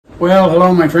Well,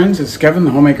 hello my friends, it's Kevin,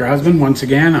 the Homemaker husband. Once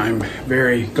again, I'm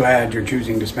very glad you're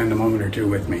choosing to spend a moment or two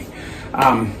with me.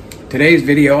 Today's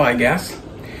video, I guess,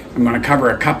 I'm going to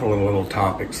cover a couple of little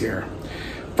topics here.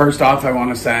 First off, I want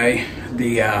to say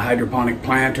the hydroponic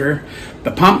planter,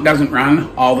 the pump doesn't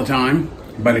run all the time,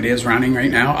 but it is running right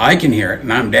now. I can hear it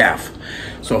and I'm deaf.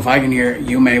 So if I can hear it,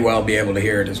 you may well be able to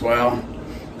hear it as well.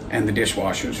 And the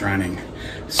dishwasher's running.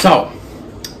 So,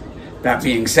 that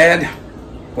being said,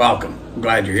 welcome. I'm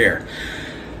glad you're here.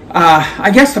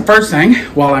 I guess the first thing,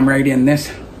 while I'm right in this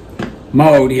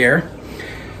mode here,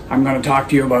 I'm going to talk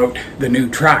to you about the new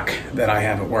truck that I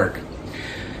have at work.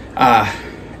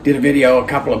 Did a video a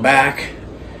couple of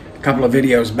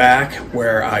videos back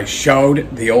where I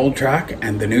showed the old truck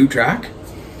and the new truck.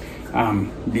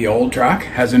 The old truck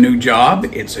has a new job.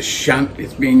 It's a shunt.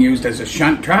 It's being used as a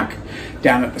shunt truck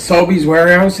down at the Sobeys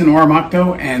warehouse in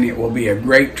Oromocto, and it will be a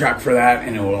great truck for that,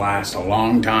 and it will last a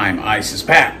long time, I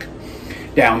suspect,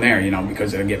 down there,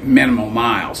 because it'll get minimal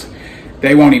miles.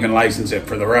 They won't even license it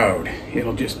for the road.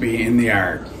 It'll just be in the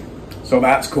yard. So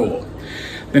that's cool.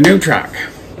 The new truck,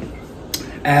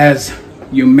 as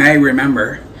you may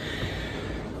remember,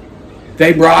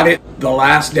 they brought it the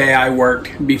last day I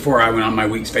worked before I went on my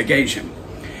week's vacation.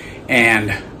 And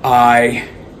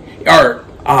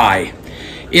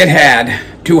it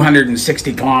had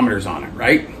 260 kilometers on it,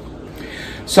 right?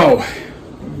 So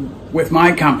with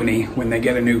my company, when they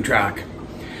get a new truck,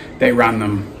 they run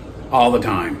them all the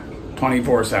time,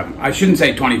 24/7. I shouldn't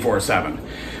say 24/7.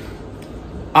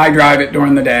 I drive it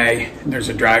during the day. There's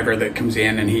a driver that comes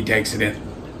in and he takes it in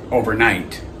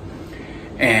overnight.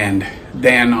 And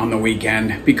then on the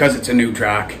weekend, because it's a new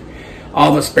truck,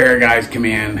 all the spare guys come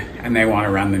in and they want to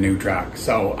run the new truck.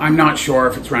 So I'm not sure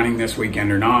if it's running this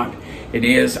weekend or not. It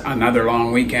is another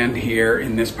long weekend here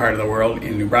in this part of the world,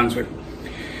 in New Brunswick.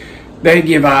 They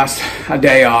give us a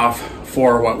day off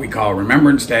for what we call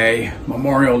Remembrance Day,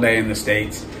 Memorial Day in the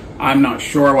States. I'm not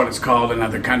sure what it's called in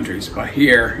other countries, but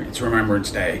here it's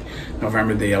Remembrance Day,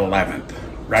 November the 11th,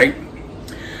 right?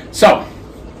 So,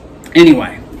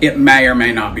 anyway, it may or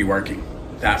may not be working.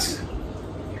 That's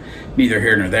neither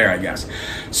here nor there, I guess.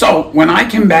 So, when I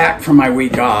came back from my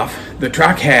week off, the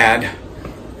truck had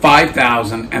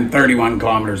 5,031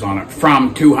 kilometers on it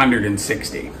from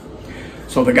 260.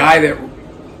 So the guy that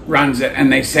runs it,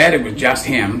 and they said it was just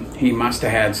him, he must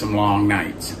have had some long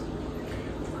nights.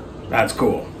 That's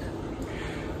cool.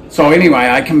 So anyway,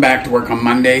 I come back to work on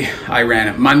Monday. I ran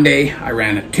it Monday, I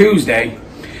ran it Tuesday,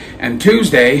 and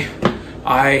Tuesday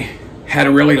I had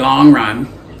a really long run,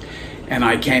 and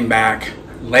I came back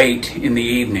late in the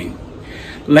evening.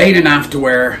 Late enough to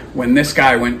where when this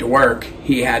guy went to work,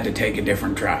 he had to take a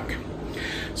different truck.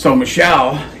 So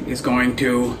Michelle is going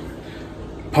to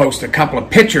post a couple of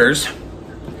pictures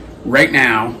right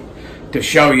now to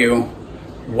show you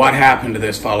what happened to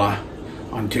this fella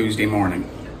on Tuesday morning.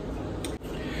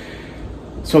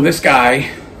 So this guy,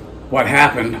 what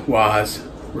happened was,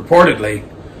 reportedly,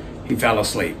 he fell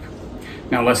asleep.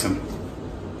 Now listen,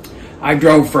 I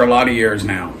drove for a lot of years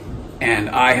now, and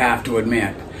I have to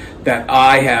admit that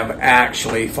I have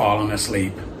actually fallen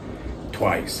asleep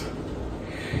twice.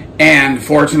 And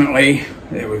fortunately,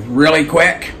 it was really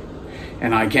quick,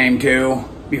 and I came to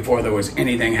before there was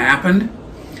anything happened,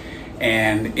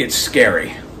 and it's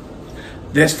scary.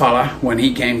 This fella, when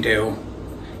he came to,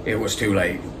 it was too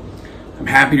late. I'm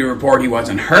happy to report he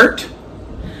wasn't hurt,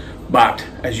 but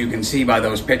as you can see by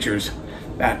those pictures,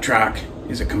 that truck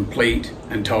is a complete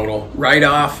and total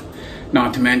write-off,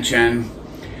 not to mention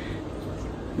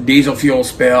diesel fuel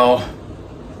spill,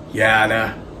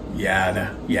 yada,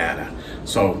 yada, yada.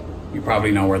 So you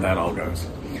probably know where that all goes.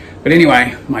 But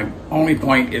anyway, my only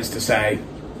point is to say,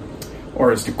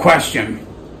 or is to question,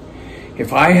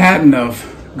 if I hadn't have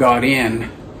got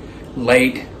in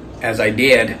late as I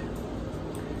did,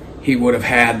 he would have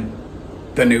had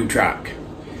the new truck.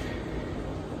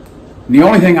 And the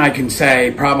only thing I can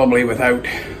say, probably without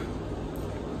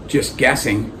just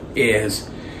guessing, is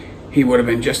he would have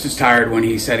been just as tired when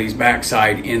he set his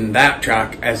backside in that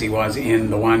truck as he was in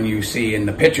the one you see in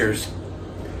the pictures.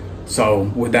 So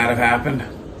would that have happened?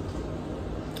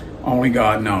 Only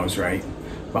God knows, right?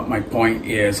 But my point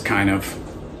is kind of,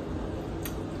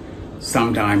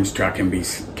 sometimes truck can be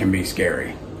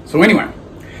scary. So anyway,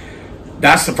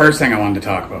 that's the first thing I wanted to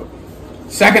talk about.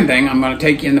 Second thing, I'm going to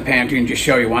take you in the pantry and just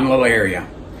show you one little area.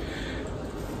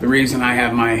 The reason I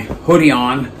have my hoodie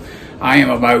on, I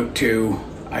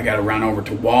got to run over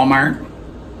to Walmart,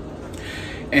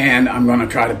 and I'm going to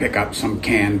try to pick up some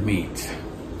canned meats.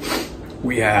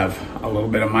 We have a little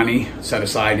bit of money set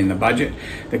aside in the budget.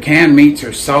 The canned meats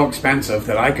are so expensive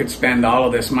that I could spend all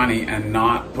of this money and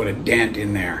not put a dent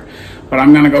in there. But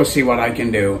I'm going to go see what I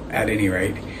can do at any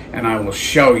rate, and I will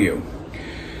show you.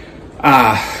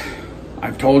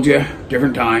 I've told you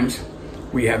different times,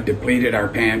 we have depleted our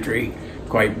pantry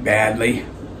quite badly.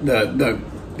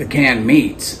 The canned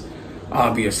meats,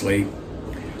 obviously,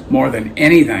 more than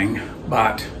anything,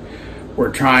 but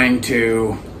we're trying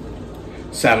to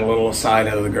set a little aside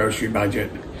out of the grocery budget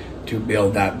to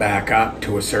build that back up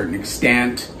to a certain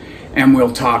extent, and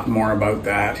we'll talk more about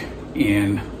that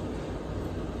in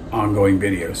ongoing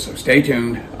videos. So stay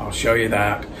tuned, I'll show you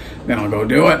that, then I'll go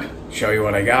do it, show you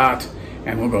what I got,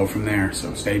 and we'll go from there,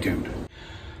 so stay tuned.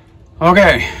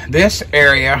 Okay, this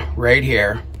area right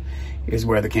here is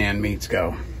where the canned meats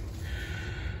go.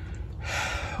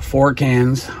 4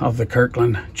 cans of the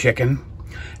Kirkland chicken.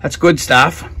 That's good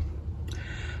stuff,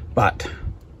 but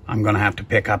I'm gonna have to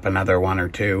pick up another 1 or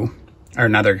 2, or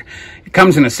another, it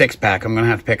comes in a 6-pack. I'm gonna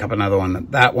have to pick up another one.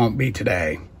 That won't be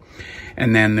today.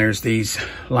 And then there's these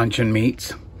luncheon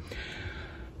meats.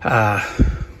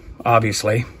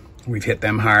 Obviously, we've hit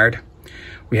them hard.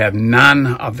 We have none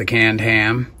of the canned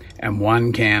ham and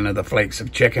 1 can of the flakes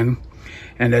of chicken.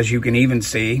 And as you can even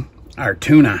see, our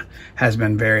tuna has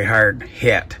been very hard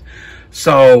hit.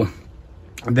 So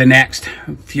the next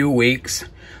few weeks,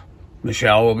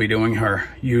 Michelle will be doing her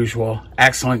usual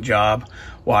excellent job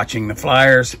watching the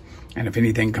flyers, and if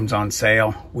anything comes on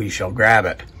sale, we shall grab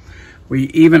it. We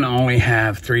even only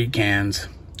have 3 cans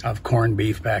of corned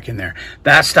beef back in there.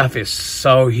 That stuff is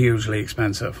so hugely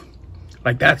expensive.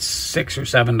 Like, that's $6 or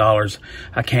 $7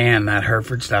 a can, that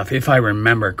Hereford stuff, if I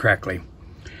remember correctly.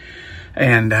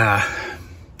 And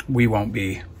we won't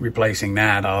be replacing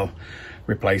that. I'll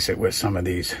replace it with some of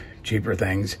these cheaper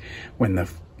things. When the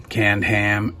canned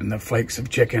ham and the flakes of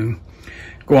chicken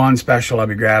go on special, I'll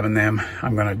be grabbing them.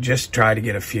 I'm gonna just try to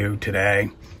get a few today.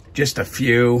 Just a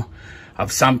few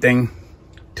of something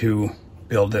to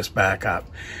build this back up.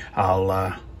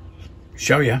 I'll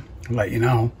show you, let you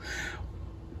know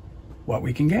what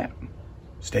we can get.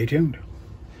 Stay tuned.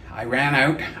 I ran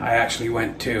out. I actually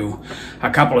went to a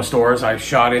couple of stores. I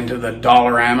shot into the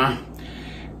Dollarama,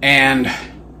 and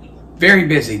very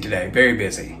busy today, very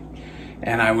busy.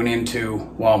 And I went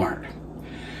into Walmart.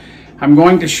 I'm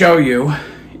going to show you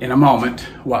in a moment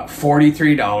what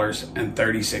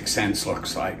 $43.36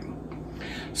 looks like.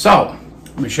 So,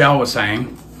 Michelle was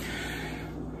saying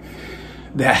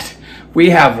that we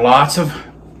have lots of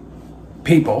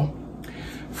people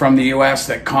from the US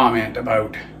that comment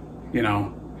about, you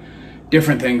know,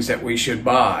 different things that we should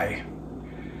buy.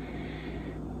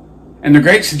 And they're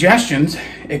great suggestions,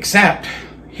 except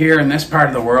here in this part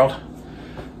of the world,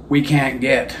 we can't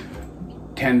get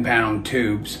 10-pound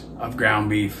tubes of ground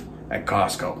beef at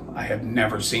Costco. I have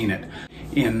never seen it.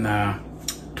 In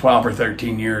 12 or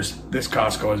 13 years this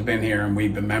Costco has been here and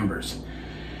we've been members.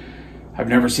 I've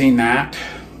never seen that.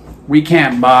 We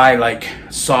can't buy like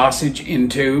sausage in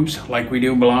tubes like we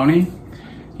do bologna.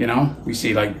 You know, we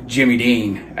see like Jimmy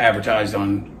Dean advertised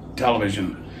on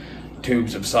television,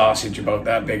 tubes of sausage about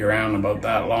that big around, about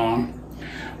that long.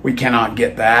 We cannot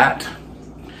get that.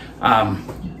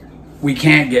 We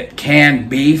can't get canned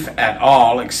beef at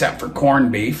all except for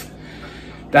corned beef.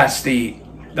 That's the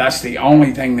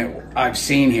only thing that I've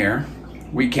seen here.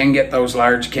 We can get those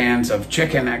large cans of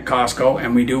chicken at Costco,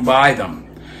 and we do buy them.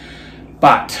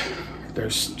 But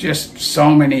there's just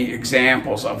so many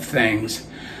examples of things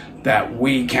that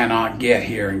we cannot get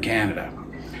here in Canada.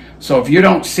 So if you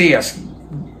don't see us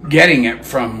getting it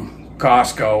from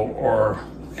Costco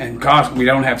we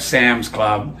don't have Sam's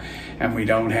Club, and we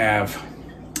don't have,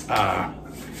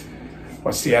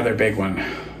 what's the other big one?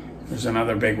 There's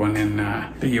another big one in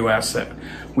the US that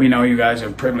we know you guys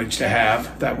are privileged to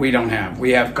have that we don't have.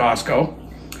 We have Costco,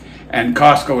 and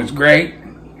Costco is great,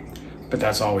 but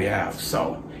that's all we have.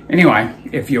 So anyway,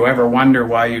 if you ever wonder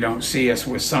why you don't see us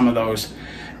with some of those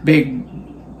big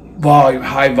volume,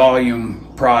 high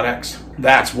volume products,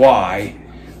 that's why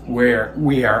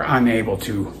we are unable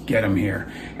to get them here.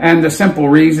 And the simple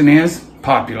reason is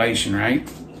population, right?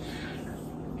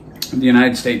 The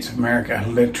United States of America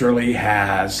literally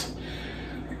has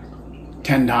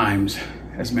 10 times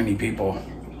as many people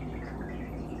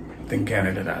than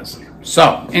Canada does.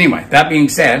 So anyway, that being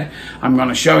said, I'm going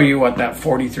to show you what that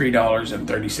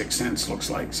 $43.36 looks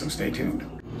like, so stay tuned.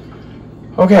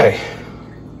 Okay,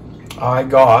 I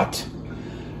got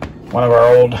one of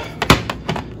our old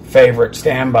favorite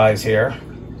standbys here,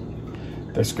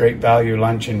 this Great Value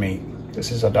luncheon meat. This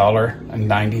is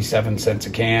 $1.97 a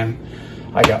can.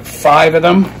 I got 5 of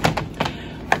them.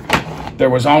 There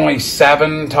was only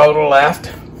 7 total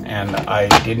left, and I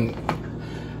didn't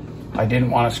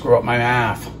want to screw up my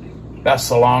math. That's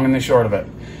the long and the short of it.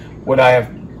 Would I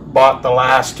have bought the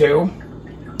last 2?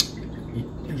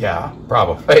 Yeah,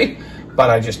 probably. But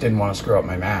I just didn't want to screw up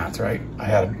my math, right? I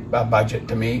had a budget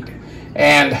to meet,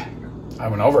 and I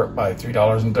went over it by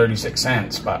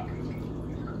 $3.36, but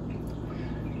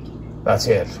that's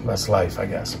it. That's life, I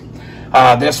guess.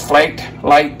 This flaked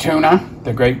light tuna,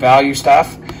 the great value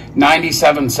stuff,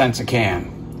 97 cents a can.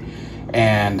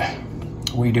 And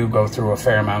we do go through a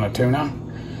fair amount of tuna.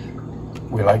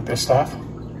 We like this stuff.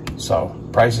 So,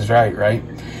 price is right, right?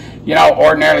 You know,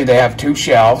 ordinarily they have 2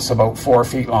 shelves, about 4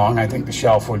 feet long. I think the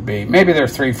shelf would be, maybe they're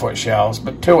 3-foot shelves,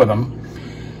 but 2 of them,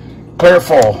 clear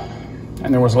full.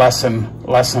 And there was less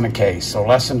than a case, so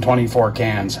less than 24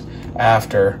 cans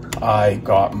after I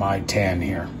got my 10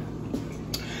 here.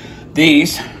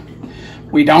 These,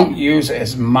 we don't use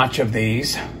as much of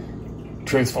these,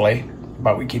 truthfully,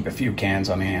 but we keep a few cans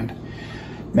on hand.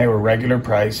 They were regular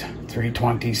price,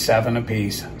 $3.27 a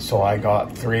piece, so I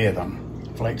got 3 of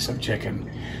them, flakes of chicken.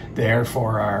 There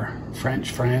for our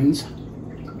French friends.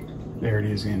 There it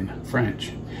is in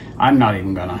French. I'm not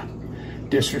even gonna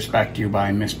disrespect you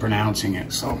by mispronouncing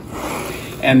it. So,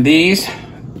 and these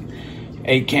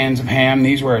 8 cans of ham,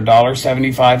 these were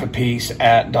 $1.75 a piece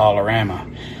at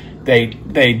Dollarama.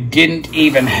 They didn't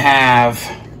even have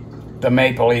the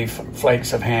maple leaf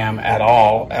flakes of ham at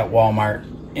all at Walmart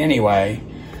anyway,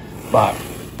 but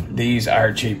these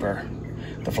are cheaper.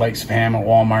 The flakes of ham at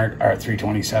Walmart are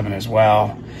 $3.27 as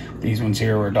well. These ones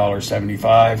here were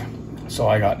 $1.75, so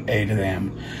I got 8 of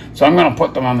them. So I'm gonna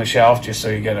put them on the shelf just so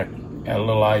you get a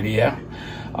little idea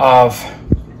of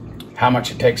how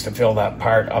much it takes to fill that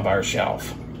part of our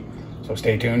shelf. So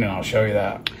stay tuned and I'll show you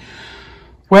that.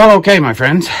 Well, okay, my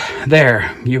friends,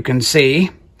 there you can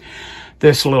see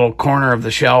this little corner of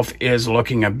the shelf is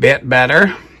looking a bit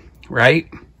better, right?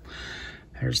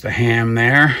 There's the ham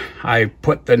there. I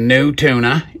put the new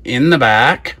tuna in the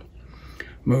back.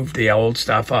 Moved the old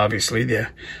stuff, obviously, the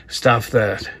stuff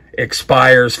that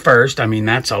expires first. I mean,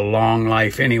 that's a long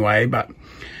life anyway, but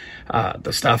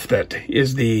the stuff that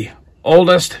is the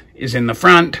oldest is in the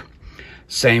front.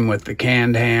 Same with the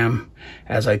canned ham.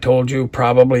 As I told you,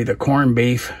 probably the corned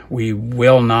beef we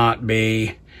will not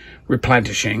be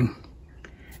replenishing.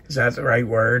 Is that the right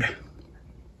word?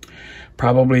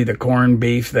 Probably the corned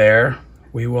beef there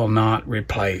we will not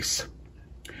replace.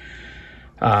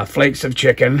 Flakes of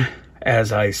chicken,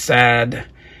 as I said,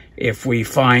 if we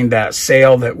find that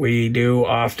sale that we do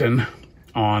often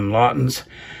on Lawton's,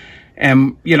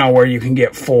 and you know, where you can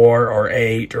get 4 or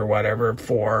 8 or whatever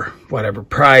for whatever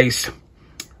price,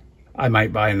 I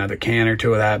might buy another can or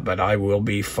 2 of that, but I will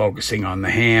be focusing on the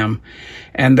ham.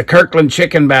 And the Kirkland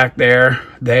chicken back there,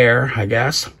 I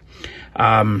guess.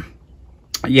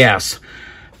 Yes,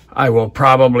 I will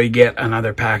probably get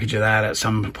another package of that at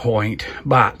some point.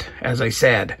 But, as I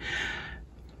said,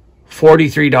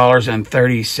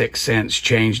 $43.36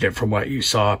 changed it from what you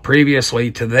saw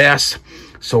previously to this.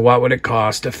 So what would it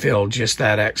cost to fill just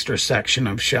that extra section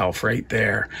of shelf right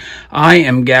there? I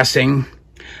am guessing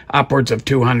upwards of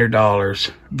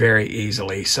 $200 very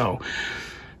easily. So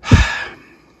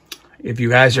if you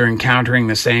guys are encountering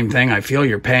the same thing, I feel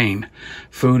your pain.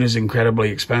 Food is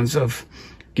incredibly expensive,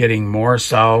 getting more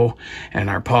so, and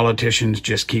our politicians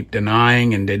just keep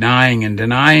denying and denying and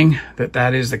denying that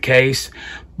that is the case.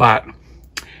 But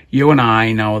you and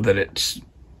I know that it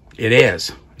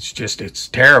is. It's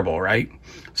terrible, right?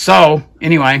 So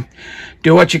anyway,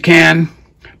 do what you can,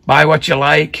 buy what you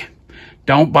like.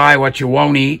 Don't buy what you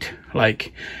won't eat,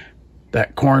 like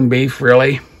that corned beef,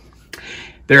 really.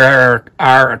 There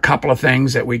are a couple of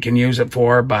things that we can use it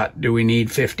for, but do we need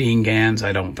 15 cans?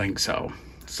 I don't think so.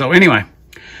 So anyway,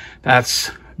 that's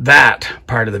that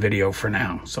part of the video for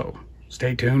now. So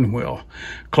stay tuned, we'll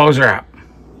close her up.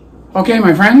 Okay,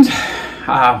 my friends,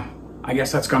 I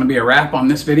guess that's going to be a wrap on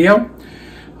this video.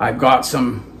 I've got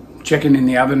some chicken in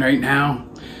the oven right now.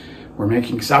 We're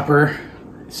making supper,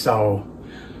 so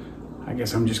I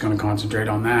guess I'm just going to concentrate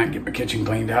on that, get my kitchen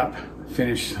cleaned up,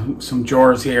 finish some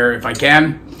chores here if I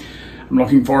can. I'm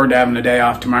looking forward to having a day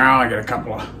off tomorrow. I got a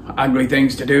couple of ugly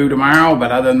things to do tomorrow,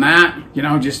 but other than that, you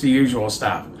know, just the usual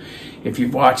stuff. If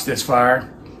you've watched this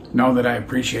far, know that I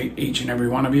appreciate each and every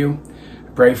one of you. I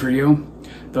pray for you.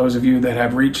 Those of you that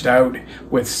have reached out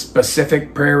with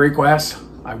specific prayer requests,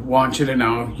 I want you to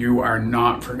know you are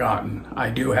not forgotten. I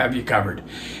do have you covered.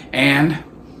 And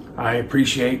I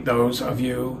appreciate those of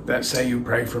you that say you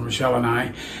pray for Michelle and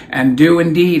I, and do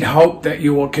indeed hope that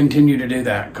you will continue to do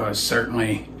that, because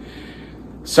certainly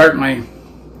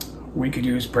we could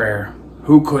use prayer.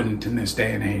 Who couldn't in this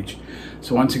day and age?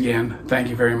 So once again, thank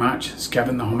you very much. It's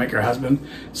Kevin, the Homemaker Husband,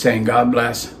 saying God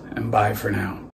bless and bye for now.